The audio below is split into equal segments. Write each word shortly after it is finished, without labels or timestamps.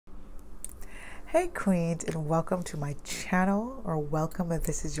Hey Queens, and welcome to my channel, or welcome if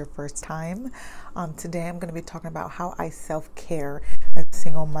this is your first time. Today I'm going to be talking about how I self-care as a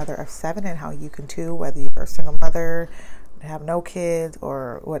single mother of 7 and how you can too, whether you're a single mother, have no kids,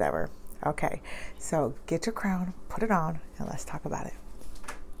 or whatever. Okay, so get your crown, put it on, and let's talk about it.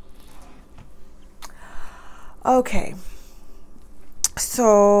 Okay,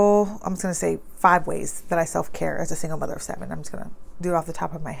 so I'm just going to say 5 ways that I self-care as a single mother of 7. I'm just going to do it off the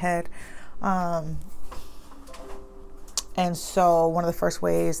top of my head. And so one of the first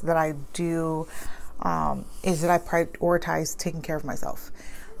ways that I do is that I prioritize taking care of myself.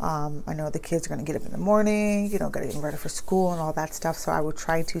 I know the kids are going to get up in the morning, got to get ready for school and all that stuff. So I would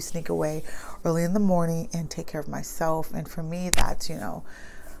try to sneak away early in the morning and take care of myself. And for me, that's,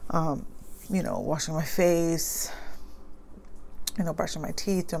 washing my face, brushing my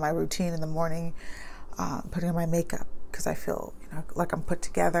teeth, doing my routine in the morning, putting on my makeup because I feel, like I'm put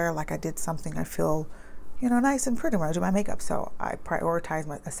together, like I did something. I feel, nice and pretty when I do my makeup. So I prioritize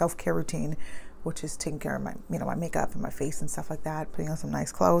a self-care routine, which is taking care of my, my makeup and my face and stuff like that, putting on some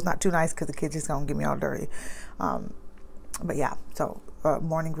nice clothes, not too nice because the kids just gonna get me all dirty. But yeah, so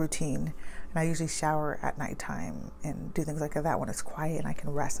morning routine. And I usually shower at nighttime and do things like that when it's quiet and I can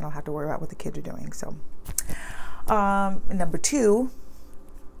rest and I don't have to worry about what the kids are doing. So number 2,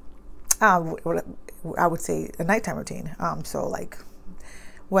 I would say a nighttime routine. So like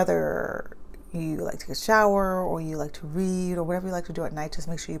whether you like to take a shower or you like to read or whatever you like to do at night, just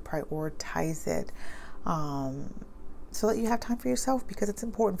make sure you prioritize it so that you have time for yourself, because it's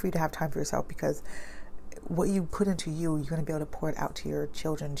important for you to have time for yourself, because what you put into you're going to be able to pour it out to your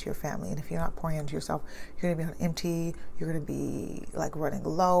children, to your family. And if you're not pouring into yourself, you're going to be on empty. You're going to be like running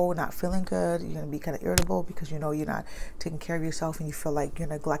low, not feeling good. You're going to be kind of irritable because you're not taking care of yourself and you feel like you're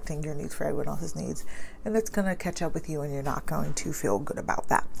neglecting your needs for everyone else's needs. And it's going to catch up with you and you're not going to feel good about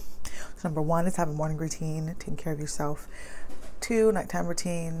that. So number 1 is have a morning routine, taking care of yourself. 2, nighttime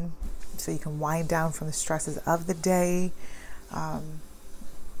routine, so you can wind down from the stresses of the day.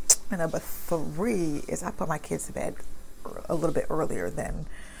 And number 3 is I put my kids to bed a little bit earlier than,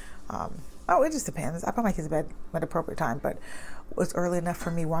 it just depends. I put my kids to bed at the appropriate time, but it's early enough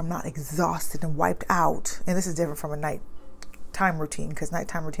for me where I'm not exhausted and wiped out. And this is different from a nighttime routine, because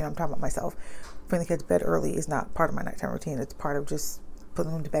nighttime routine, I'm talking about myself. Putting the kids to bed early is not part of my nighttime routine. It's part of just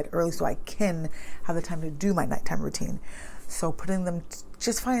putting them to bed early so I can have the time to do my nighttime routine. So putting them,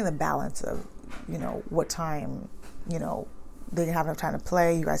 just finding the balance of, what time, they have enough time to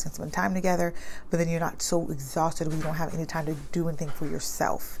play, you guys can spend time together, but then you're not so exhausted where you don't have any time to do anything for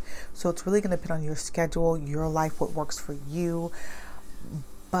yourself. So it's really going to depend on your schedule, your life, what works for you.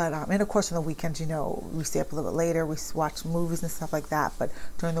 But, and of course on the weekends, we stay up a little bit later, we watch movies and stuff like that. But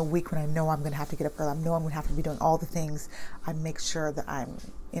during the week when I know I'm going to have to get up early, I know I'm going to have to be doing all the things, I make sure that I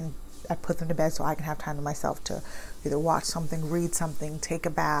put them to bed so I can have time to myself to either watch something, read something, take a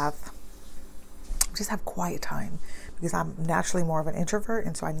bath, just have quiet time, because I'm naturally more of an introvert,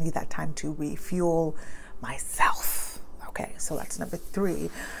 and so I need that time to refuel myself. Okay, so that's number 3.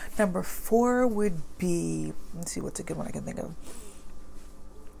 Number 4 would be, let's see, what's a good one I can think of?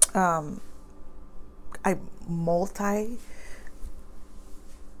 I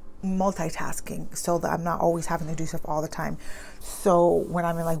multitasking, so that I'm not always having to do stuff all the time. So when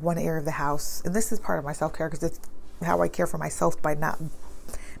I'm in like one area of the house, and this is part of my self-care because it's how I care for myself, by not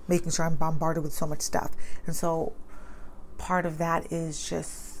making sure I'm bombarded with so much stuff. And so part of that is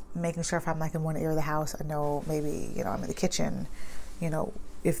just making sure if I'm like in one area of the house, I know maybe, I'm in the kitchen,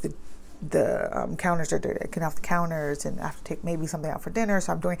 if the counters are dirty, I can off the counters and I have to take maybe something out for dinner.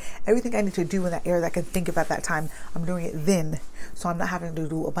 So I'm doing everything I need to do in that area that I can think of at that time. I'm doing it then. So I'm not having to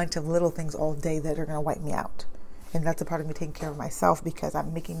do a bunch of little things all day that are going to wipe me out. And that's a part of me taking care of myself, because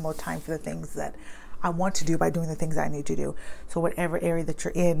I'm making more time for the things that I want to do by doing the things I need to do. So whatever area that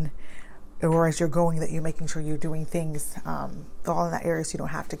you're in, or as you're going, that you're making sure you're doing things all in that area, so you don't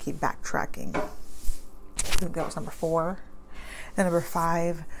have to keep backtracking. I think that was number 4. And number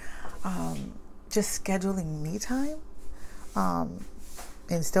 5, just scheduling me time.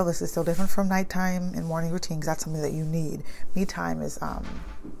 And still, this is still different from nighttime and morning routines. That's something that you need. Me time is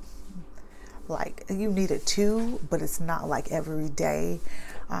like, you need it too, but it's not like every day.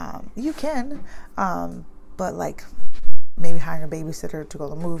 You can, but like maybe hiring a babysitter to go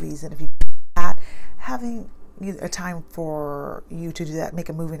to the movies, and if you do that, having a time for you to do that, make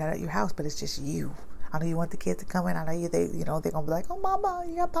a movie night at your house, but it's just you. I know you want the kids to come in. I know they're gonna be like, "Oh, mama,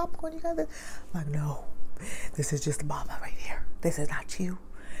 you got popcorn, you got this." I'm like, no, this is just mama right here. This is not you.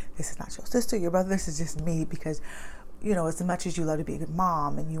 This is not your sister, your brother. This is just me, because as much as you love to be a good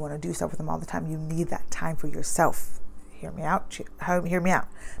mom and you want to do stuff with them all the time, you need that time for yourself. hear me out,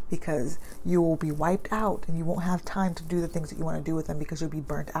 because you will be wiped out and you won't have time to do the things that you want to do with them because you'll be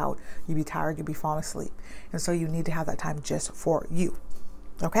burnt out, you'll be tired, you'll be falling asleep. And so you need to have that time just for you.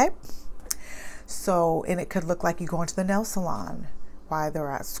 Okay? So, and it could look like you going to the nail salon while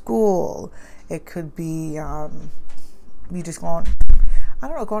they're at school. It could be you just going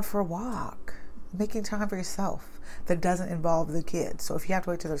for a walk, making time for yourself that doesn't involve the kids. So if you have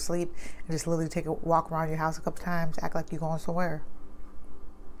to wait till they're asleep and just literally take a walk around your house a couple times, act like you're going somewhere.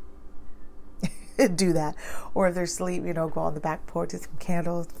 Do that. Or if they're asleep, go on the back porch, get some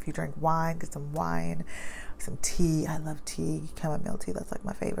candles. If you drink wine, get some wine, some tea. I love tea, chamomile tea. That's like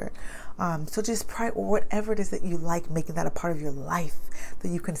my favorite. So just whatever it is that you like, making that a part of your life, that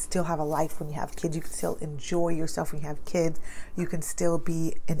you can still have a life when you have kids. You can still enjoy yourself when you have kids. You can still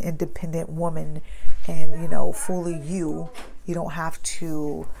be an independent woman and, fully you. You don't have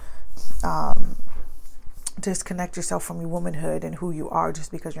to disconnect yourself from your womanhood and who you are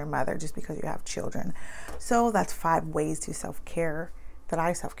just because you're a mother, just because you have children. So that's 5 ways to self-care that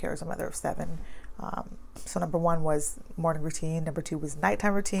I self-care as a mother of 7. So number 1 was morning routine. Number 2 was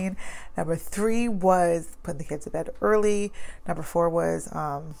nighttime routine. Number 3 was putting the kids to bed early. Number 4 was,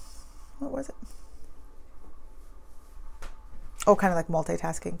 what was it? Oh, kind of like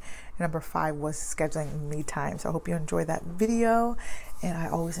multitasking. And number 5 was scheduling me time. So I hope you enjoyed that video. And I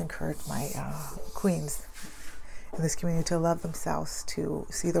always encourage my queens in this community to love themselves, to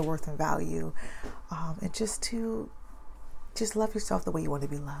see their worth and value, and just love yourself the way you want to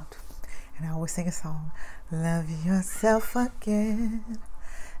be loved. And I always sing a song, love yourself again.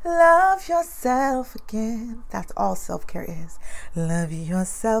 Love yourself again. That's all self-care is. Love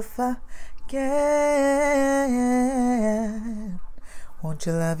yourself again. Won't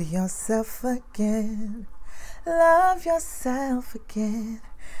you love yourself again? Love yourself again.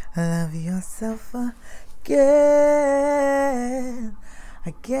 Love yourself again.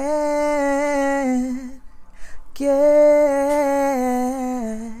 Again. Again.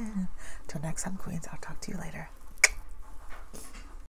 Till next time, queens, I'll talk to you later.